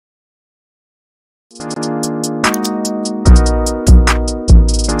Watching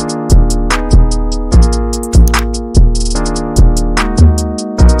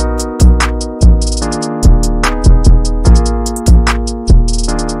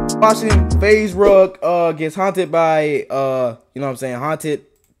FaZe Rug gets haunted by you know what I'm saying, haunted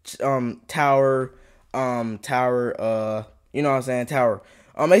tower, you know what I'm saying, tower.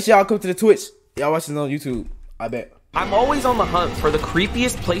 Make sure y'all come to the Twitch. Y'all watching on YouTube, I bet. I'm always on the hunt for the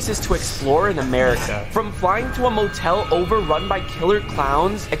creepiest places to explore in America. From flying to a motel overrun by killer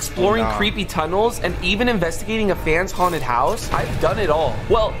clowns, exploring creepy tunnels, and even investigating a fan's haunted house, I've done it all.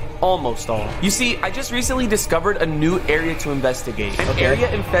 Well, almost all. You see, I just recently discovered a new area to investigate. An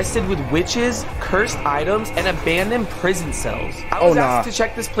area infested with witches, cursed items, and abandoned prison cells. I was asked to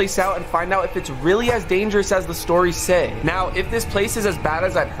check this place out and find out if it's really as dangerous as the stories say. Now, if this place is as bad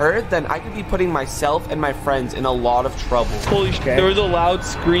as I've heard, then I could be putting myself and my friends in a lot of trouble. Holy shit, there was a loud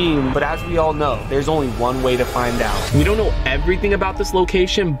scream. But as we all know, there's only one way to find out. We don't know everything about this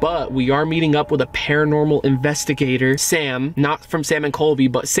location, but we are meeting up with a paranormal investigator, Sam, not from Sam and Colby,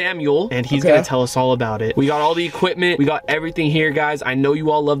 but Samuel, and he's gonna tell us all about it. We got all the equipment, we got everything here, guys. I know you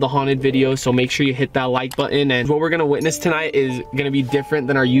all love the haunted videos, so make sure you hit that like button. And what we're gonna witness tonight is gonna be different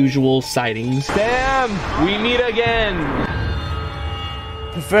than our usual sightings. Sam, we meet again.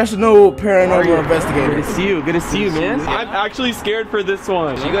 Professional paranormal investigator. Good to see you, man. I'm actually scared for this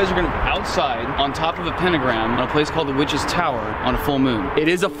one. So you guys are gonna be outside on top of a pentagram on a place called the Witch's Tower on a full moon. It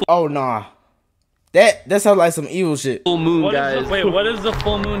is a oh nah. That sounds like some evil shit. Full moon, guys. Wait, what does the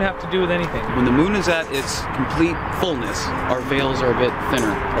full moon have to do with anything? When the moon is at its complete fullness, our veils are a bit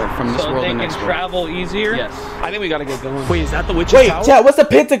thinner, or from this world to next world. So they can travel easier? Yes. I think we gotta get going. Wait, is that the Witch's Tower? Wait, chat, what's a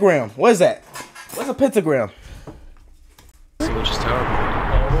pentagram? What is that? What's a pentagram? It's the Witch's Tower.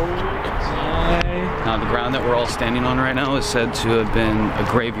 Now, the ground that we're all standing on right now is said to have been a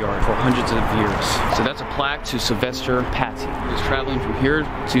graveyard for hundreds of years. So that's a plaque to Sylvester Patty, who's traveling from here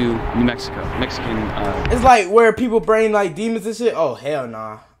to New Mexico. Mexican. It's like where people bring like demons and shit. Oh hell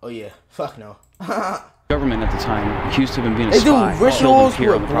nah. Oh yeah. Fuck no. Government at the time accused him of being a spy. They do rituals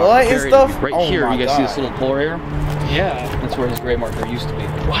with blood and stuff. Right here, you guys see this little floor here? Yeah. That's where his grave marker used to be.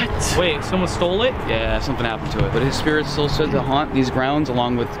 What? Wait, someone stole it? Yeah, something happened to it. But his spirit still said to haunt these grounds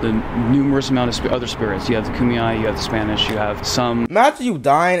along with the numerous amount of other spirits. You have the Kumeyaay, you have the Spanish, you have some. Imagine you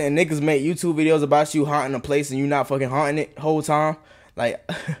dying and niggas make YouTube videos about you haunting a place and you not fucking haunting it the whole time. Like,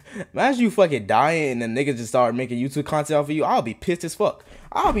 imagine you fucking dying and the niggas just start making YouTube content off of you. I'll be pissed as fuck.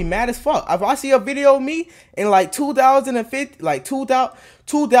 I'll be mad as fuck. If I see a video of me in like 2050, like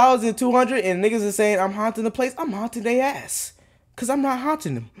 2200 and niggas are saying I'm haunting the place, I'm haunting their ass. Cause I'm not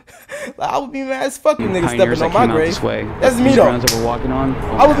haunting them. Like, I would be mad as fuck if niggas stepping on my grave. That's me though. That we're walking on,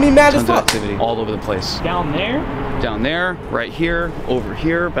 I would be mad as fuck. Activity all over the place. Down there? Down there, right here, over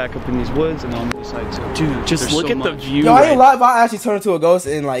here, back up in these woods, and on the other side too. Dude, just look at the view. Yo, I ain't lie. If I actually turn into a ghost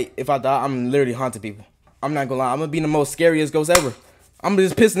and like if I die, I'm literally haunting people. I'm not gonna lie. I'm gonna be the most scariest ghost ever. I'm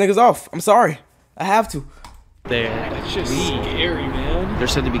just pissing niggas off. I'm sorry. I have to. That's just scary, man.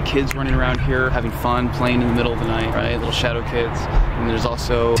 There's said to be kids running around here having fun, playing in the middle of the night, right? Little shadow kids. And there's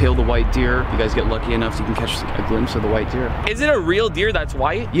also Tail the White Deer. You guys get lucky enough, you can catch a glimpse of the white deer. Is it a real deer that's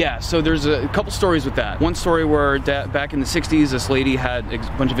white? Yeah, so there's a couple stories with that. One story where back in the 60s, this lady had a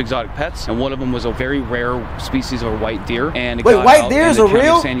bunch of exotic pets, and one of them was a very rare species of a white deer. And it got white out, deers and are the county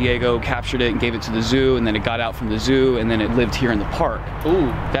real? of San Diego captured it and gave it to the zoo, and then it got out from the zoo, and then it lived here in the park. Ooh.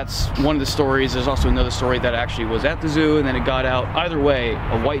 That's one of the stories. There's also another story that actually was at the zoo, and then it got out. Either way,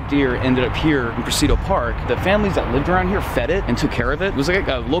 a white deer ended up here in Presidio Park. The families that lived around here fed it and took care of it. It was like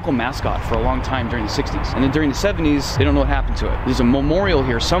a local mascot for a long time during the 60s. And then during the 70s, they don't know what happened to it. There's a memorial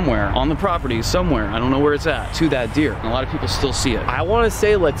here somewhere on the property, somewhere, I don't know where it's at, to that deer. And a lot of people still see it. I want to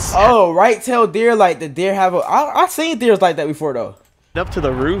say let's... Oh, right-tailed deer, like the deer have a... I've seen deers like that before, though. Up to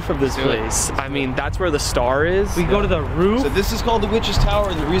the roof of this place. I mean, that's where the star is. We go to the roof? So this is called the Witch's Tower,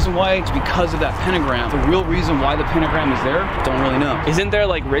 and the reason why is because of that pentagram. The real reason why the pentagram is there, don't really know. Isn't there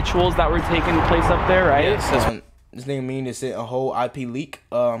like rituals that were taking place up there, right? Yes. This nigga mean to send a whole IP leaker.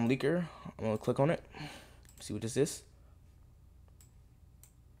 I'm gonna click on it. See what this is.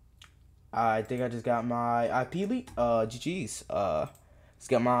 I think I just got my IP leak. GG's. Just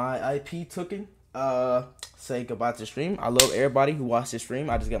got my IP taken. Say goodbye to the stream. I love everybody who watched this stream.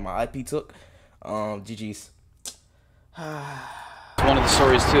 I just got my IP took. GG's. One of the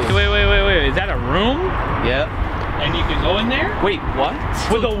stories too. Wait. Is that a room? Yeah. And you can go in there? Wait, what?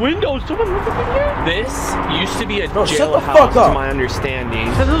 With a window? Someone look in there? This used to be a Bro, shut the jailhouse, fuck up. to my understanding.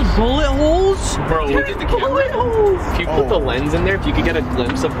 Are those bullet holes? Bro, look at the camera. If you put the lens in there, if you could get a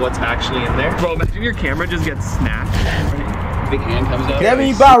glimpse of what's actually in there. Bro, imagine your camera just gets snapped. Big hand comes out. That mean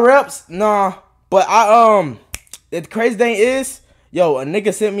you buy reps? Nah. But the crazy thing is, yo, a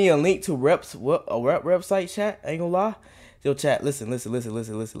nigga sent me a link to a rep website, chat. I ain't gonna lie. Yo, chat, listen.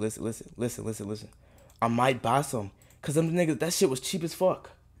 I might buy some. Cause them niggas, that shit was cheap as fuck.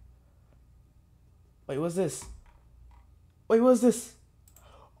 Wait, what's this?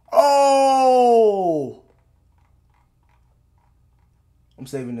 Oh! I'm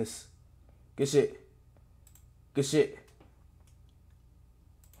saving this. Good shit.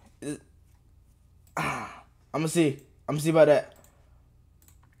 I'ma see about that.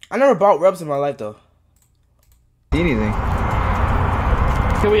 I never bought reps in my life though. Anything.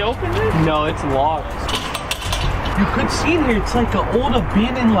 Can we open it? No, it's locked. You could see in here, it's like an old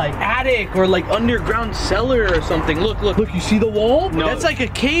abandoned like attic or like underground cellar or something. Look, you see the wall? No, that's like a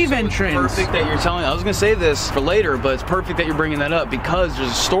cave entrance. Perfect that you're telling. I was gonna say this for later, but it's perfect that you're bringing that up because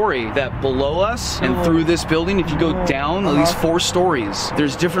there's a story that below us and through this building, if you go down at least 4 stories,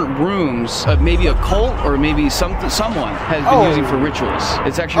 there's different rooms of maybe a cult or maybe someone has been using for rituals.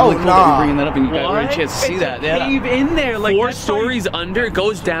 It's actually really cool that you're bringing that up and you got a chance to see that. Yeah. Cave in there, like 4 stories under,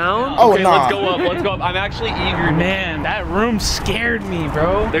 goes down. Oh, okay, nah. Let's go up. I'm actually eager. Man, that room scared me,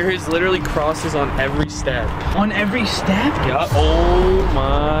 bro. There is literally crosses on every step. On every step? Yeah. Oh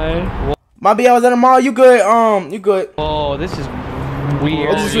my. My B, I was at the mall. You good? You good? Oh, this is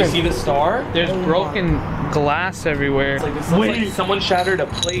weird. Did you see the star? There's broken glass everywhere. It's like, this looks like someone shattered a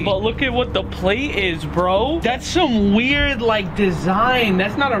plate. But look at what the plate is, bro. That's some weird like design.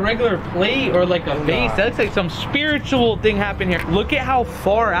 That's not a regular plate or like a vase. That's like some spiritual thing happened here. Look at how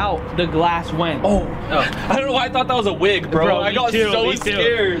far out the glass went. Oh. I don't know why I thought that was a wig, bro. I got so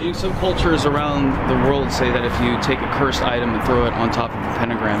scared. Some cultures around the world say that if you take a cursed item and throw it on top of a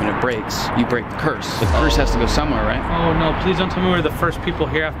pentagram and it breaks, you break the curse. The curse has to go somewhere, right? Oh no, please don't tell me we're the first people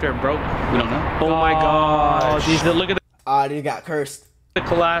here after it broke. We don't know. Oh my god. Oh, these, look at They got cursed. the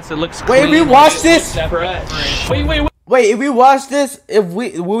glass. It looks Wait, clean. we watch this? Wait. Wait, if we watch this,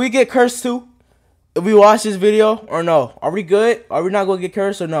 will we get cursed too? If we watch this video or no? Are we good? Are we not gonna get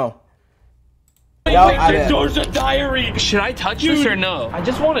cursed or no? There's a diary. Should I touch this or no? I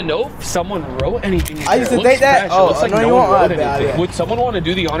just want to know if someone wrote anything in I used to think that. It looks like no, no you one won't. wrote anything. Would someone want to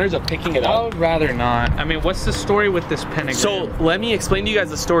do the honors of picking it I up? would rather not. I mean, what's the story with this pentagram? So let me explain to you guys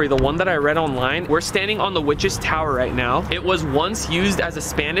the story, the one that I read online. We're standing on the Witch's Tower right now. It was once used as a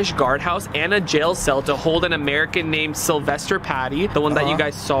Spanish guardhouse and a jail cell to hold an American named Sylvester Patty, the one that you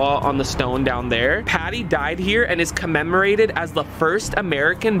guys saw on the stone down there. Patty died here and is commemorated as the first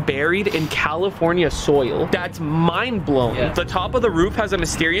American buried in California soil. That's mind-blowing. Yeah. The top of the roof has a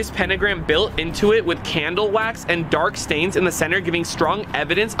mysterious pentagram built into it with candle wax and dark stains in the center, giving strong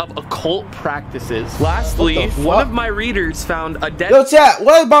evidence of occult practices. Lastly, one of my readers found a dead... Yo, chat,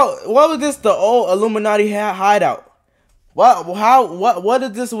 what was this, the old Illuminati hideout? What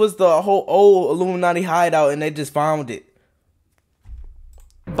if this was the whole old Illuminati hideout and they just found it?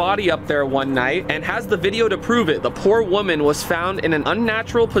 Body up there one night and has the video to prove it. The poor woman was found in an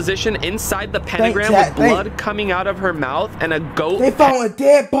unnatural position inside the pentagram with blood coming out of her mouth and a goat. They found a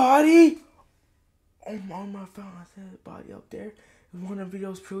dead body? Oh my, found a dead body up there. One of the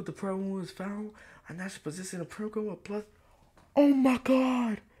videos proved the poor woman was found a natural position in a program with blood. Oh my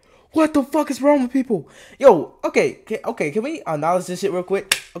god. What the fuck is wrong with people? Yo, okay, can we acknowledge this shit real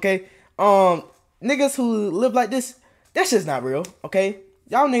quick? Okay, niggas who live like this, that shit's not real, okay?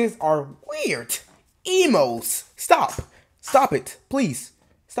 Y'all niggas are weird. Emos. Stop it, please.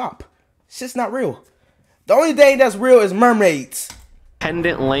 Stop. Shit's not real. The only thing that's real is mermaids.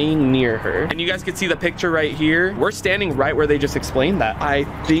 Pendant laying near her. And you guys can see the picture right here. We're standing right where they just explained that. I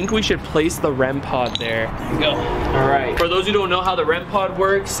think we should place the REM pod there. There you go. All right. For those who don't know how the REM pod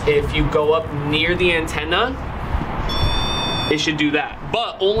works, if you go up near the antenna, it should do that.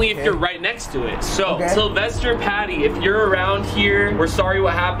 But only if you're right next to it. So, Sylvester Patty, if you're around here, we're sorry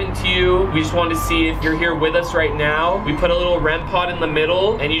what happened to you. We just wanted to see if you're here with us right now. We put a little REM pod in the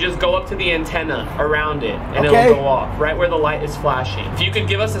middle, and you just go up to the antenna around it, and it'll go off right where the light is flashing. If you could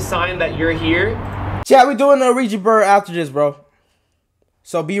give us a sign that you're here. Chat, we're doing a Ouija board after this, bro.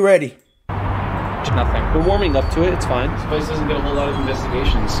 So be ready. Nothing. We're warming up to it. It's fine. This place doesn't get a whole lot of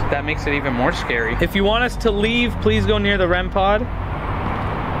investigations. That makes it even more scary. If you want us to leave, please go near the REM pod.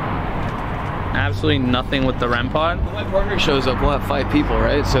 Absolutely nothing with the REM pod. When my partner shows up, we'll have 5 people,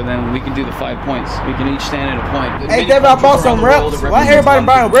 right? So then we can do the 5 points. We can each stand at a point. Hey, David, I bought some reps. Why everybody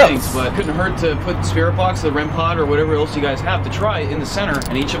buying reps? But it couldn't hurt to put the spirit box, the REM pod, or whatever else you guys have to try in the center,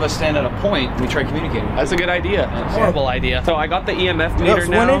 and each of us stand at a point and we try communicating. That's a good idea. Horrible idea. So I got the EMF meter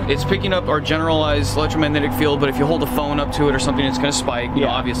now. It's picking up our generalized electromagnetic field, but if you hold a phone up to it or something, it's going to spike. You know,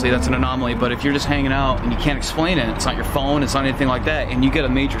 obviously that's an anomaly, but if you're just hanging out and you can't explain it, it's not your phone, it's not anything like that, and you get a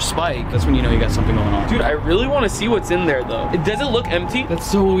major spike, that's when you know you got something going on. Dude, I really want to see what's in there though. It doesn't look empty. That's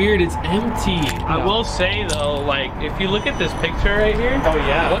so weird. It's empty. I will say though, like, if you look at this picture right here, Oh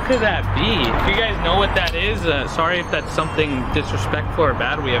yeah. what could that be? If you guys know what that is, sorry if that's something disrespectful or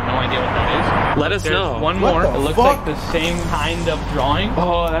bad. We have no idea what that is. Let us There's know. one What more. the It looks fuck? like the same kind of drawing.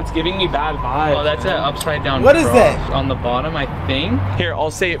 Oh, that's giving me bad vibes. Oh, that's an upside down What is cross that? on the bottom, I think. Here,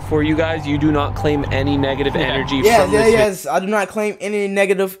 I'll say it for you guys. You do not claim any negative energy Yes, from this. yes. I do not claim any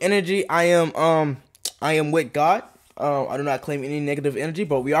negative energy. I am with God. I do not claim any negative energy,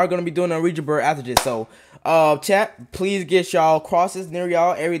 but we are gonna be doing a Ouija board after this. So, chat, please get y'all crosses near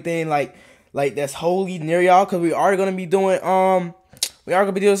y'all, everything like that's holy near y'all, cause we are gonna be doing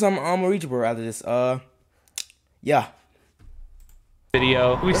some Ouija board after this. Yeah.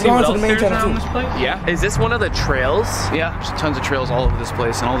 Video. We Let's see go what on to else the main there's channel, around too. this place. Yeah. Is this one of the trails? Yeah, there's tons of trails all over this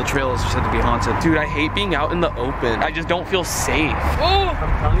place, and all the trails are said to be haunted. Dude, I hate being out in the open. I just don't feel safe. Oh!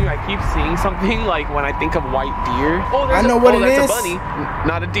 I'm telling you, I keep seeing something like when I think of white deer. Oh, I know what it that's is. a bunny,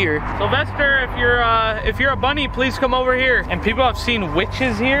 not a deer. Sylvester, if you're a bunny, please come over here. And people have seen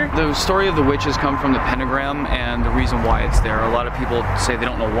witches here. The story of the witches come from the pentagram and the reason why it's there. A lot of people say they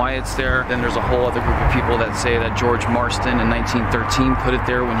don't know why it's there. Then there's a whole other group of people that say that George Marston in 1913 put it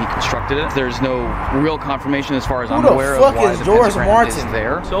there when he constructed it. There's no real confirmation as far as I'm the aware of fuck why is the George pentagram Martin? is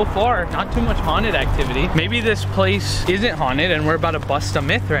there. So far, not too much haunted activity. Maybe this place isn't haunted and we're about to bust a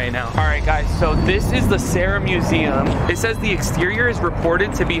myth right now. All right, guys, so this is the Sarah Museum. It says the exterior is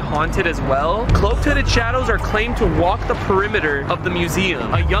reported to be haunted as well. Cloaked-hooded shadows are claimed to walk the perimeter of the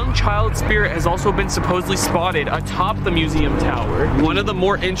museum. A young child spirit has also been supposedly spotted atop the museum tower. One of the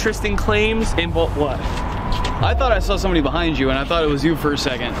more interesting claims involve what? I thought I saw somebody behind you, and I thought it was you for a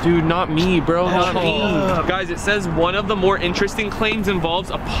second. Dude, not me, bro, not me. up. Guys, it says one of the more interesting claims involves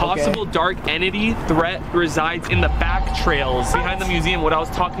a possible dark entity threat resides in the back trails behind the museum. What I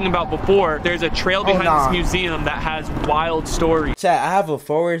was talking about before, there's a trail behind this museum that has wild stories. Chat, I have a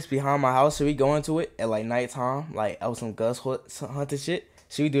forest behind my house. Should we go into it at like nighttime, like out some ghost hunting shit?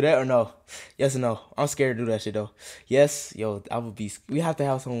 Should we do that or no? Yes or no? I'm scared to do that shit though. Yes, yo, I would be. We have to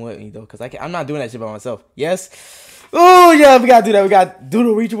have someone with me though, cause I'm not doing that shit by myself. Yes. Oh yeah, we gotta do that. We gotta do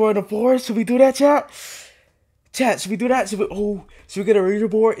the Ouija board in the forest. Should we do that, chat? Chat, should we do that? Should we get a Ouija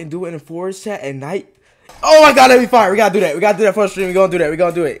board and do it in the forest, chat, at night? Oh my god, that'd be fire. We gotta do that. We gotta do that for the stream. We gonna do that. We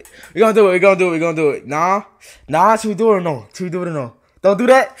gonna do it. We gonna do it. We gonna do it. We gonna do it. Nah. Should we do it or no? Should we do it or no? Don't do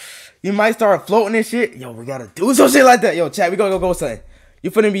that. You might start floating and shit. Yo, we gotta do some shit like that. Yo, chat, we gonna go something. You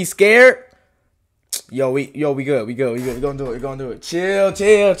finna be scared? Yo, we good. We gonna do it. We gonna do it. Chill. What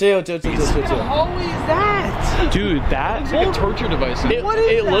the hallway is that? Dude, that's Like a torture device.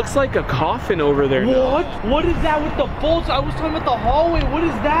 it looks like a coffin over there. now. What? What is that with the bolts? I was talking about the hallway. What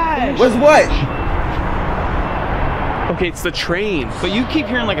is that? What's what? Okay, it's the train. But you keep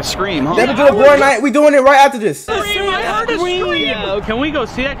hearing like a scream, huh? Never do a board night. We doing it right after this. Yeah, can we go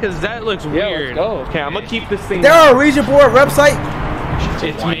see that? Because that looks weird. Okay, I'm gonna keep this thing. There are a Ouija board website.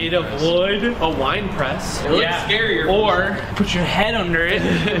 It's made of wood. A wine press. It looks scarier. Or put your head under it.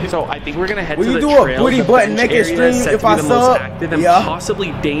 So I think we're gonna head Will to you the do a trail. booty The button bench naked area is stream said if to be I the sub? most active and Yeah.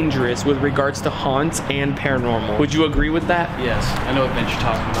 possibly dangerous with regards to haunts and paranormal. Would you agree with that? Yes, I know what bench you're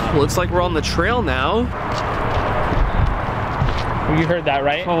talking about. Looks like we're on the trail now. You heard that,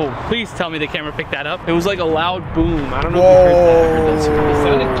 right? Oh, please tell me the camera picked that up. It was like a loud boom. I don't know if you heard that. Whoa. It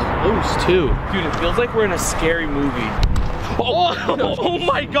sounded close too. Dude, it feels like we're in a scary movie. Oh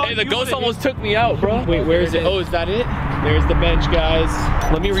my god. Hey, the ghost almost took me out, bro. Wait, where is it? Oh, is that it? There's the bench, guys.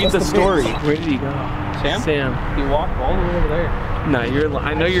 Let me read the story. Where did he go? Sam? He walked all the way over there. No,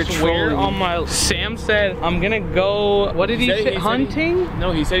 I know you're trolling. On my Sam said, I'm gonna go. What did he say? Hunting?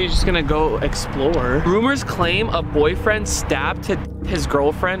 No, he said he's just gonna go explore. Rumors claim a boyfriend stabbed his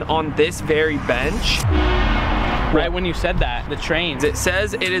girlfriend on this very bench. Right when you said that, the trains. It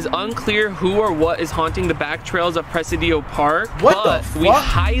says it is unclear who or what is haunting the back trails of Presidio Park. What but the we fuck?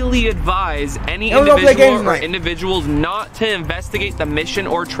 highly advise any Yeah, we don't play games individual or tonight. individuals not to investigate the mission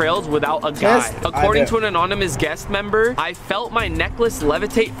or trails without a Yes, guide. I According bet. to an anonymous guest member, I felt my necklace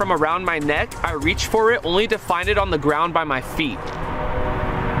levitate from around my neck. I reached for it only to find it on the ground by my feet.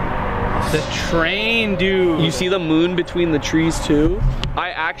 The train, dude. You see the moon between the trees too? I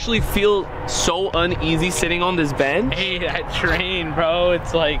actually feel so uneasy sitting on this bench. Hey, that train, bro.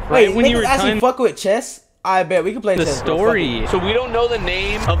 It's like right Wait, when you were actually telling fuck with chess. I bet we can play the chess. bro. story. So we don't know the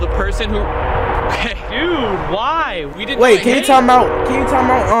name of the person who. Okay. Dude, why? We didn't. Wait, can you time out? Can you time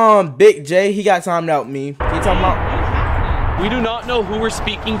out? Big J, he got timed out. Me. Can you time out? We do not know who we're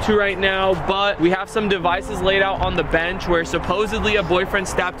speaking to right now, but we have some devices laid out on the bench where supposedly a boyfriend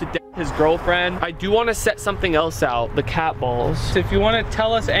stabbed to death his girlfriend. I do want to set something else out, the cat balls. If you want to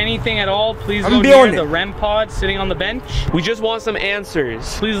tell us anything at all, please I'm go near doing the it. REM pod sitting on the bench. We just want some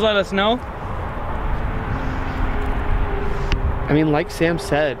answers. Please let us know. I mean, like Sam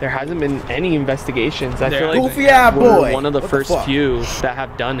said, there hasn't been any investigations. I feel like Goofy ass we're boy. one of the What the first fuck? few that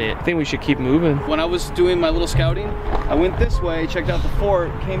have done it. I think we should keep moving. When I was doing my little scouting, I went this way, checked out the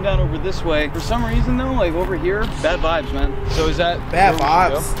fort, came down over this way. For some reason though, like over here, bad vibes, man. So is that Bad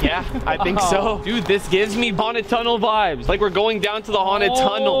where we should vibes. go? Yeah, I think so. Dude, this gives me haunted tunnel vibes. Like we're going down to the haunted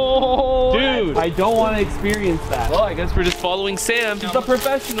tunnel. Dude, I don't want to experience that. Well, I guess we're just following Sam. He's a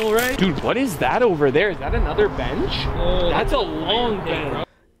professional, right? Dude, what is that over there? Is that another bench? That's a long bench.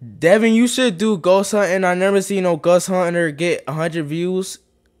 Devin, you should do ghost hunting. I never seen no ghost hunter get 100 views.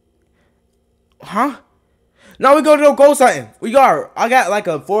 Huh? No, we go to no ghost hunting. I got like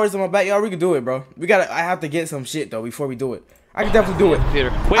a forest in my backyard. We can do it, bro. I have to get some shit though before we do it. I can definitely do it.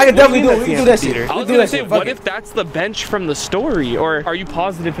 Theater. I can definitely do it. We can do that shit. I We was can do gonna that say, shit. Fuck what it. if that's the bench from the story? Or are you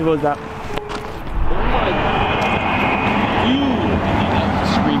positive it was that? Oh my god. Dude.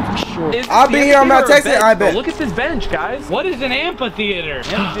 Scream for sure. I'll be here on my texting, I bet. Look at this bench, guys. What is an amphitheater?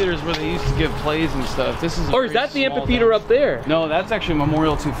 Amphitheaters where they used to give plays and stuff. This is a Or is very that the small amphitheater bench. up there? No, that's actually a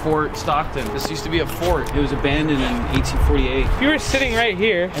memorial to Fort Stockton. This used to be a fort. It was abandoned in 1848. If you were sitting right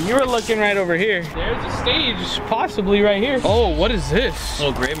here and you were looking right over here, there's a stage possibly right here. Oh, what is this?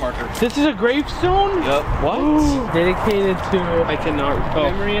 Little grave marker. This is a gravestone? Yep. What? Dedicated to I cannot.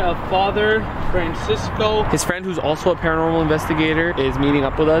 memory of Father Francisco. His friend, who's also a paranormal investigator, is meeting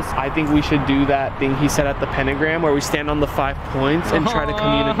up with us. I think we should do that thing he said at the pentagram where we stand on the 5 points and try to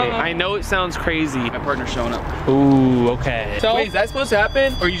communicate. I know it sounds crazy. My partner's showing up. Ooh, okay. So- Wait, is that supposed to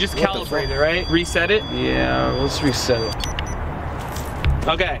happen? Or you just calibrate it, right? Reset it? Yeah, let's reset it.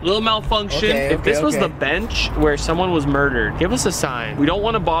 Okay, little malfunction. Okay, If this was okay. the bench where someone was murdered, give us a sign. We don't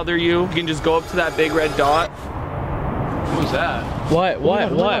want to bother you. You can just go up to that big red dot. What was that? What?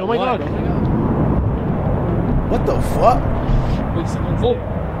 Oh my god. What the fuck? Wait, someone's Oh.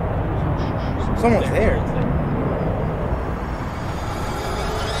 there. Someone's there.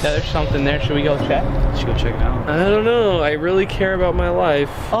 Yeah, there's something there. Should we go check? Let's go check it out. I don't know. I really care about my life.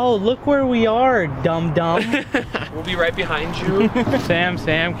 Oh, look where we are, dum dum. We'll be right behind you.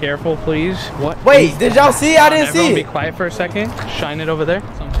 Sam, careful, please. What? Wait, did y'all see? I didn't Everyone see be it. quiet for a second. Shine it over there.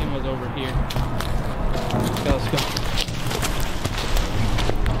 Something was over here. Let's go.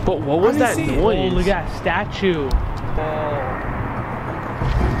 But what was that see it. noise? Oh, look at that statue.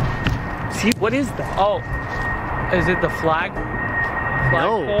 See, what is that? Oh, is it the flag?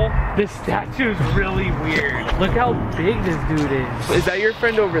 No. Flagpole? This statue's really weird. Look how big this dude is. Is that your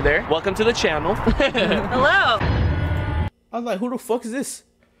friend over there? Welcome to the channel. Hello. I was like, who the fuck is this?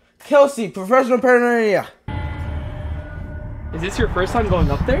 Kelsey, professional paranoia. Is this your first time going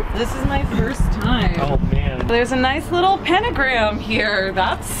up there? This is my first time. Oh man. There's a nice little pentagram here.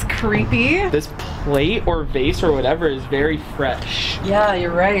 That's creepy. This plate or vase or whatever is very fresh. Yeah,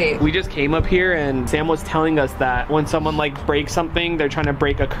 you're right. We just came up here and Sam was telling us that when someone like breaks something, they're trying to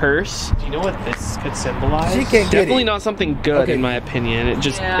break a curse. Do you know what this could symbolize? She can't get Definitely it. not something good Okay. in my opinion. It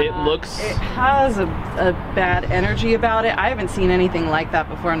just, Yeah, it looks... It has a bad energy about it. I haven't seen anything like that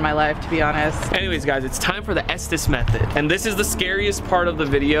before in my life, to be honest. Anyways, guys, it's time for the Estes method. And this is the scariest part of the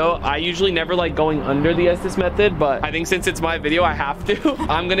video. I usually never like going under the Estes method, but I think since it's my video, I have to.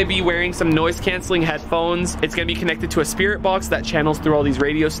 I'm gonna be wearing some noise canceling headphones. It's gonna be connected to a spirit box that channels through all these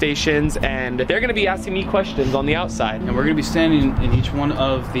radio stations, and they're gonna be asking me questions on the outside. And we're gonna be standing in each one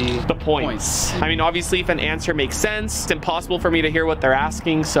of the Points. I mean, obviously, if an answer makes sense, it's impossible for me to hear what they're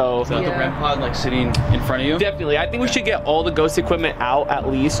asking, so... Is that the Yeah. REM pod like sitting in front of you? Definitely. I think we should get all the ghost equipment out at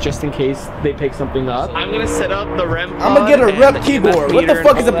least, just in case they pick something up. I'm gonna set up the REM pod. I'm gonna get a and rep the EMF keyboard. What meter the and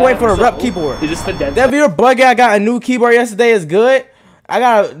fuck is the all point for a that. rep So, keyboard? Is this the dead? Devin, you're bugging. I got a new keyboard yesterday. It's good. I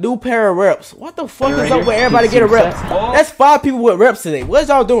got a new pair of reps. What the fuck is up with everybody getting reps? That's 5 people with reps today. What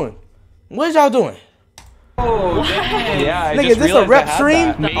y'all doing? What y'all doing? Yeah, I Nigga, just is this a realized I rep had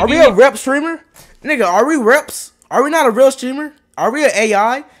stream? that. Are we a rep streamer? Nigga, are we reps? Are we not a real streamer? Are we an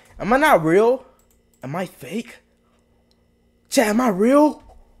AI? Am I not real? Am I fake? Chat, am I real?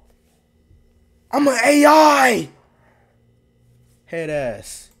 I'm an AI. Head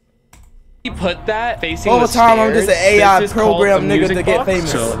ass. We put that facing All the the time, I'm just an stairs. AI This is called program a nigga music to get box.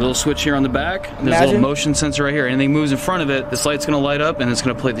 famous. So a little switch here on the back. There's a Imagine. little motion sensor right here. Anything moves in front of it, this light's gonna light up and it's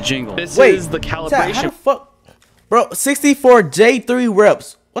gonna play the jingle. This Wait, is the Chat, how calibration. the fuck? Bro, 64 J3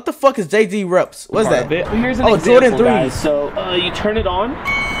 reps. What the fuck is JD reps? What's part that? of it. Here's an Oh, example, Jordan 3s. guys. So you turn it on.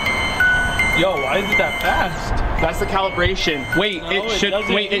 Yo, why is it that fast? That's the calibration. Wait, No, it should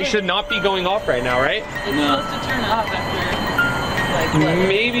doesn't wait. It even- should not be going off right now, right? It's supposed to turn off after, like, what?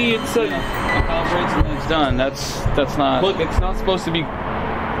 Maybe it's a. It's done. That's not. Look, it's not supposed to be.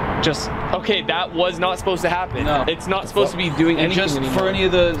 Just okay. That was not supposed to happen. No. It's not supposed to be doing And anything just anymore. for any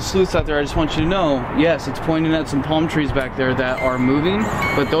of the sleuths out there, I just want you to know, yes, it's pointing at some palm trees back there that are moving,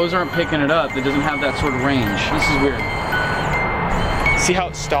 but those aren't picking it up. It doesn't have that sort of range. This is weird. See how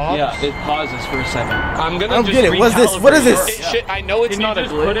it stops? Yeah, it pauses for a second. I'm gonna I don't just get it. What's this? What is recalibrate. this? It should, I know it's Can not you a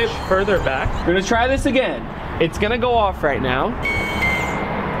just glitch. put it further back? We're gonna try this again. It's gonna go off right now.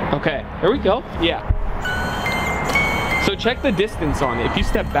 Okay, there we go. Yeah. So check the distance on it. If you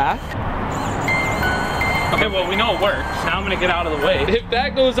step back, Okay, well, we know it works. Now I'm gonna get out of the way. if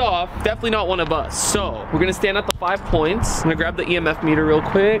that goes off, definitely not one of us. So we're gonna stand at the 5 points. I'm gonna grab the EMF meter real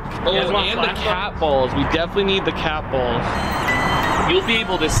quick. Oh, guys want and the flashlights? cat balls. We definitely need the cat balls. You'll be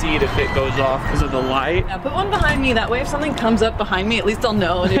able to see it if it goes off because of the light. Yeah, put one behind me. That way, if something comes up behind me, at least I'll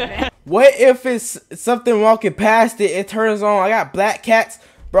know in advance. What if it's something walking past it? It turns on. I got black cats,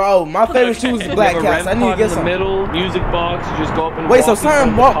 bro. My favorite shoes is black You have a cats. I REM need to pod get in the some. middle, music box. You just go up and Wait, so walk someone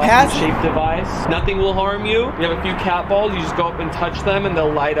inside the walked past it? coffin-shaped device. Nothing will harm you. You have a few cat balls. You just go up and touch them, and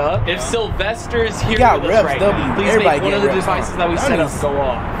they'll light up. If Sylvester is here got with us Revs right W. now, please Everybody make one get of the Revs devices on. that we That set up is- go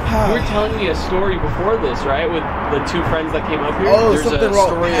off. You were telling me a story before this, right? With the 2 friends that came up here. Oh, There's something a wrong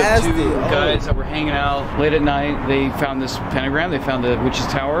story past of 2 it. Oh. guys that were hanging out late at night. They found this pentagram. They found the witch's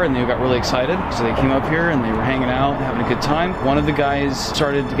tower, and they got really excited. So they came up here and they were hanging out, having a good time. One of the guys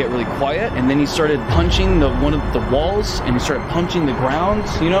started to get really quiet, and then he started punching one of the walls, and he started punching the ground,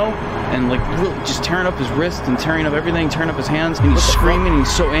 you know, and like really just tearing up his wrist and tearing up everything, tearing up his hands, and he's screaming. And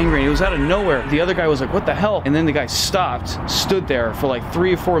he's so angry. And it was out of nowhere. The other guy was like, "What the hell?" And then the guy stopped, stood there for like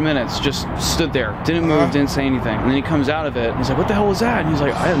 3 or 4 minutes, just stood there, didn't move, didn't say anything. And then he comes out of it. And he's like, "What the hell was that?" And he's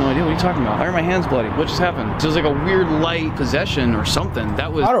like, "I have no idea. What are you talking about? Why are my hands bloody? What just happened?" So it was like a weird light possession or something.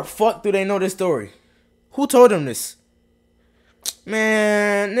 That was. How the fuck do they know this story? Who told them this?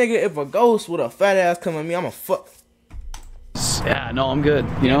 Man, nigga, if a ghost with a fat ass come at me, I'ma fuck. Yeah, no, I'm good.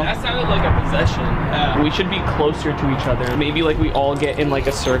 You know. That sounded like a possession. We should be closer to each other. Maybe like we all get in like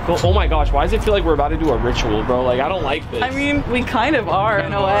a circle. Oh my gosh, why does it feel like we're about to do a ritual, bro? Like I don't like this. I mean, we kind of are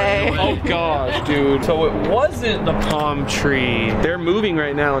in a way. Oh gosh, dude. So it wasn't the palm tree. They're moving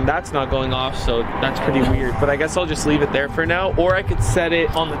right now and that's not going off, so that's pretty weird. But I guess I'll just leave it there for now. Or I could set it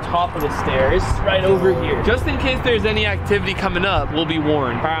on the top of the stairs right over here. Just in case there's any activity coming up, we'll be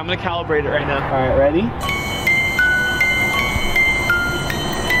warned. All right, I'm gonna calibrate it right now. All right, ready?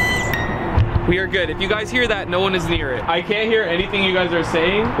 We are good. If you guys hear that, no one is near it. I can't hear anything you guys are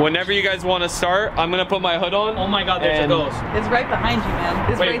saying. Whenever you guys want to start, I'm gonna put my hood on. Oh my god, there's a ghost. It's right behind you, man.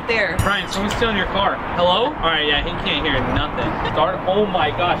 It's Wait. right there. Brian, someone's still in your car. Hello? Alright, yeah, he can't hear nothing. Start. Oh my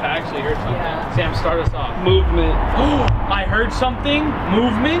gosh, I actually heard something. Yeah. Sam, start us off. Movement. I heard something.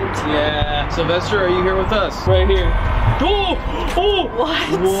 Movement? Yeah. Sylvester, are you here with us? Right here. Oh! Oh! What?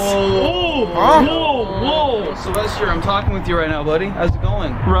 Oh! Huh? Whoa! Whoa! Sylvester, I'm talking with you right now, buddy. How's it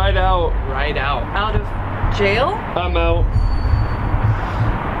going? Right out. Right out. Out of jail? I'm out.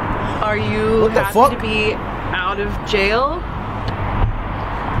 Are you What the happy fuck? to be out of jail?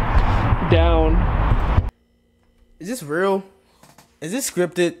 Down. Is this real? Is this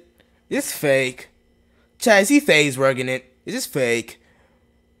scripted? Is this fake? Chad, is he phase rugging it? Is this fake?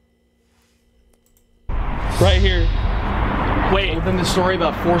 Right here. Wait, Open the story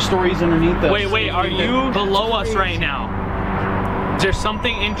about 4 stories underneath us. wait, are you below us right now? Is there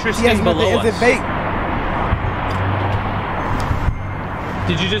something interesting Yes, but below is it us? fake?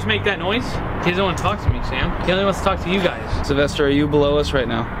 Did you just make that noise? He doesn't want to talk to me, Sam. He only wants to talk to you guys. Sylvester, are you below us right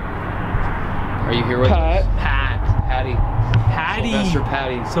now? Are you here with Pat. us? Pat. Patty. Patty. Sylvester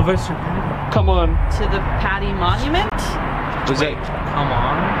Patty. Sylvester Patty. Come on. To the Patty Monument? Was Wait, come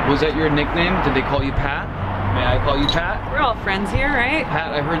on. that your nickname? Did they call you Pat? May I call you Pat? We're all friends here, right?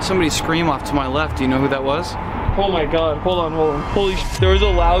 Pat, I heard somebody scream off to my left. Do you know who that was? Oh my god. Hold on. Holy sh! There was a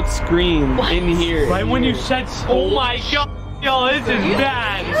loud scream in here. Right when you said, oh my god, yo, this is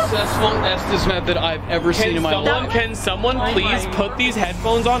bad. Successful Estes method I've ever seen in my life. Can someone Oh please my put these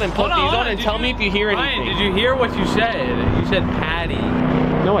headphones on and put Hold on, these hold on on. and Did tell you- me if you hear anything? Ryan, did you hear what you said? You said Patty.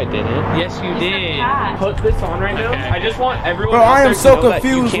 No, I didn't. Yes, you did. Pat. Put this on right now. Okay. I just want everyone. Bro, out I am there to so know that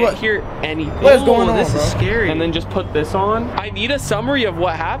confused. You can't What- hear anything. What is going on, This bro? is scary. And then just put this on. I need a summary of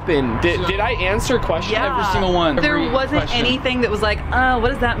what happened. Did I answer questions? Yeah. Every single one. There Every wasn't question. anything that was like, what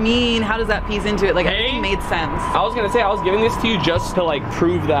does that mean? How does that piece into it? Like, Hey? everything made sense. I was gonna say I was giving this to you just to like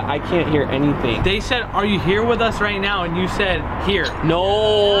prove that I can't hear anything. They said, are you here with us right now? And you said, here.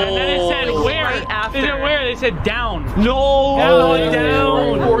 No. And then it said, where? Right after. They said, where? They said, down. No.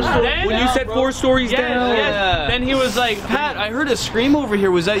 Down. Then- When you said said 4 stories down. Yes. Then he was like, Pat, I heard a scream over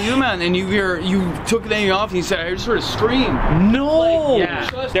here. Was that you, man? And you took the thing off and you said, I just heard a scream. No!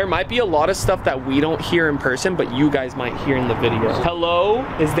 yeah. There might be a lot of stuff that we don't hear in person, but you guys might hear in the video. Hello?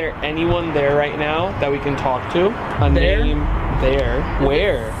 Is there anyone there right now that we can talk to? A name there.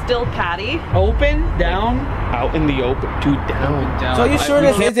 Where? Still Patty. Open, down. Out in the open. Dude, down. So you sure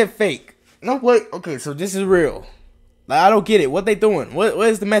this isn't fake? No, wait. Okay, so this is real. Like, I don't get it. What they doing? What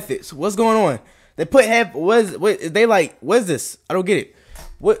is the methods? What's going on? They put what they like? What is this? I don't get it.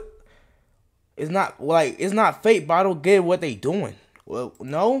 What? It's not fake, but I don't get what they doing. Well,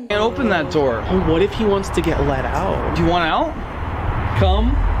 no. Can't open that door. Oh, what if he wants to get let out? Do you want out?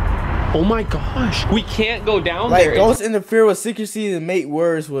 Come. Oh my gosh. We can't go down Like there. ghosts interfere with secrecy and make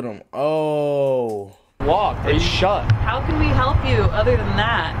words with them. Oh. It's locked. It's shut. How can we help you other than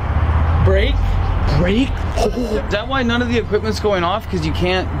that? Break. Is that why none of the equipment's going off? Because you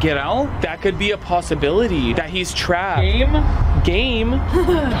can't get out? That could be a possibility. That he's trapped. Game.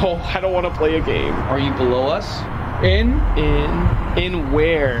 Oh, I don't want to play a game. Are you below us? In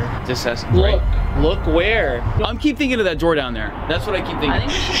where? Just says, Look where? I'm keep thinking of that door down there. That's what I keep thinking. I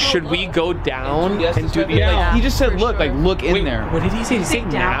think Should we go down Yes, and do the? Yeah. Like, he just said, for look, sure. like, look in Wait, there. what did he say? Did he say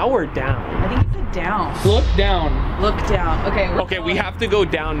down. now or down? I think he said down. Look down. Look down. Okay. Okay, we have to go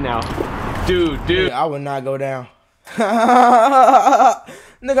down now. Dude. Yeah, I would not go down.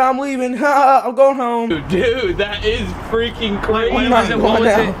 Nigga, I'm leaving. I'm going home. Dude, that is freaking crazy. I'm not going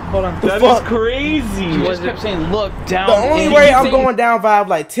down. Hold on. That fuck? is crazy. He just kept saying, look down. The only in. way I'm going down if I have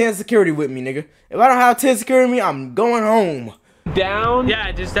like 10 security with me, nigga. If I don't have 10 security with me, I'm going home. Down.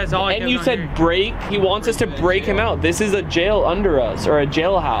 Yeah, just that's all I And kept you on said hearing. break. He wants us to break him out. This is a jail under us, or a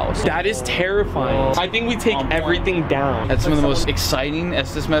jailhouse. That is terrifying. I think we take everything down. That's some of the most exciting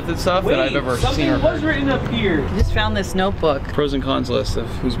Estes method stuff that I've ever seen or heard. written up here. I just found this notebook. Pros and cons list of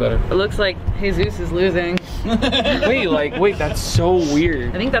who's better. It looks like Jesus is losing. Wait, that's so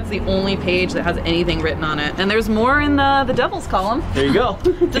weird. I think that's the only page that has anything written on it. And there's more in the devil's column. There you go.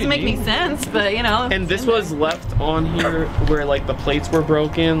 Doesn't make any sense, but you know. And this was left on here where like the plates were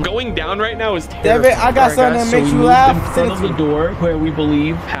broken. Going down right now is terrible. David, I got something that makes you laugh. In front of the door where we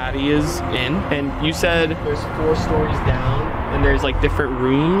believe Patty is in, and you said there's 4 stories down, and there's like different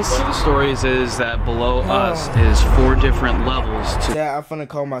rooms. One of the stories is that below us is 4 different levels. Yeah, I'm finna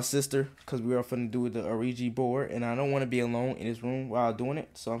call my sister because we are finna do the Ouija board, and I don't want to be alone in this room while doing it,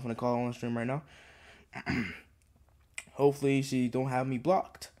 so I'm finna call her on stream right now. Hopefully, she don't have me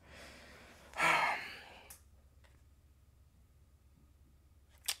blocked.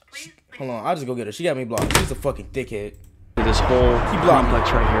 Hold on, I'll just go get her. She got me blocked. She's a fucking dickhead. This whole blocked me. complex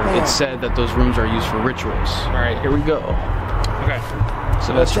right here. Hold on. It said that those rooms are used for rituals. All right, here we go. Okay.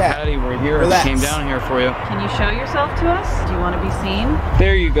 So that's that? Patty. We're here. Relax. We came down here for you. Can you show yourself to us? Do you want to be seen?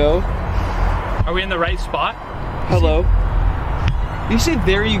 There you go. Are we in the right spot? Hello. You say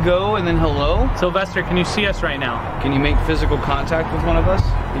there you go and then hello? Sylvester, can you see us right now? Can you make physical contact with one of us?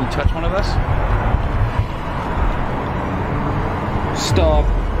 Can you touch one of us? Stop.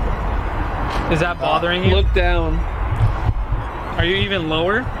 Is that bothering you? Look down. Are you even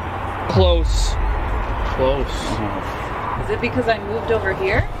lower? Close. Is it because I moved over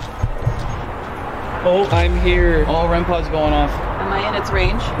here? Oh, I'm here. Oh, REM pod's going off. Am I in its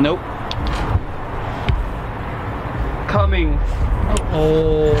range? Nope. Coming.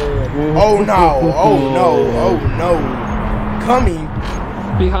 Oh no! Oh no! Oh no! Coming!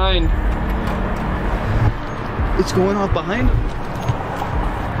 Behind. It's going off behind.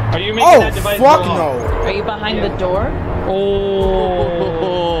 Are you making Oh that device fuck go off? no! Are you behind the door?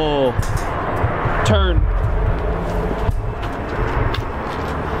 Oh. Turn.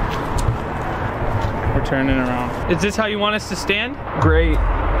 We're turning around. Is this how you want us to stand? Great.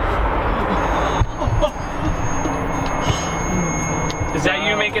 Is that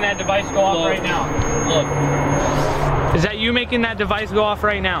you making that device go off right now? Look. Is that you making that device go off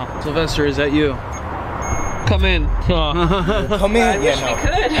right now? Sylvester, is that you? Come in. Come in! Yeah, no.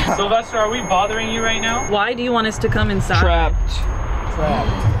 Good. Sylvester, are we bothering you right now? Why do you want us to come inside? Trapped.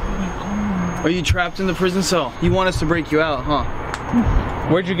 Are you trapped in the prison cell? You want us to break you out, huh?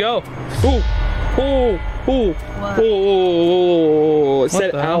 Where'd you go? Oh. It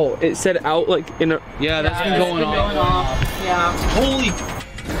said the hell? out. It said out like in a. Yeah, that's been It's going been on. going off. Yeah. Holy,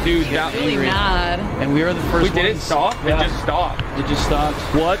 Dude, that Really Angry. mad. and we are the first Wait, did it ones. stop? Yeah. It just stopped. It just stopped.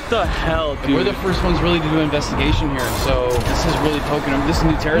 What the hell, And we're dude? the first ones really to do an investigation here, so this is really poking them. This is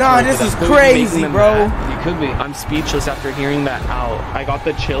new territory. Nah, for this them. is Who's crazy, making them bro. mad? You could be. I'm speechless after hearing that out. I got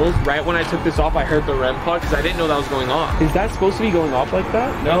the chills. Right when I took this off, I heard the REM pod because I didn't know that was going off. Is that supposed to be going off like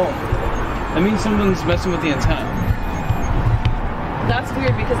that? No. That means someone's messing with the antenna. that's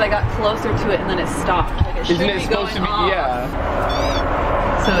weird because I got closer to it and then it stopped. Like it should Isn't it be supposed to going be? off. Yeah.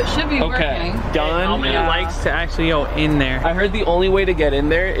 So it should be Okay, working. done. How many likes to actually go in there? I heard the only way to get in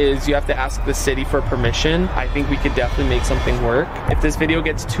there is you have to ask the city for permission. I think we could definitely make something work. If this video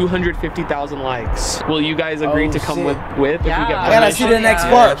gets 250,000 likes, will you guys agree to come with Yeah. if we get permission? I gotta see the next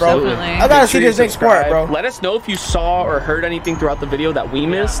part, bro. Definitely. I gotta see this next part, bro. Let us know if you saw or heard anything throughout the video that we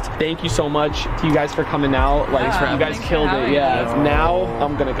missed. Thank you so much to you guys for coming out. Like, you guys thanks killed for it. having Yeah. me. Now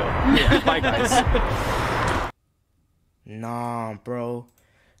I'm gonna go. Bye, guys. Nah, bro.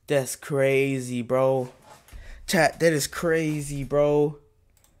 That's crazy, bro. Chat, that is crazy, bro.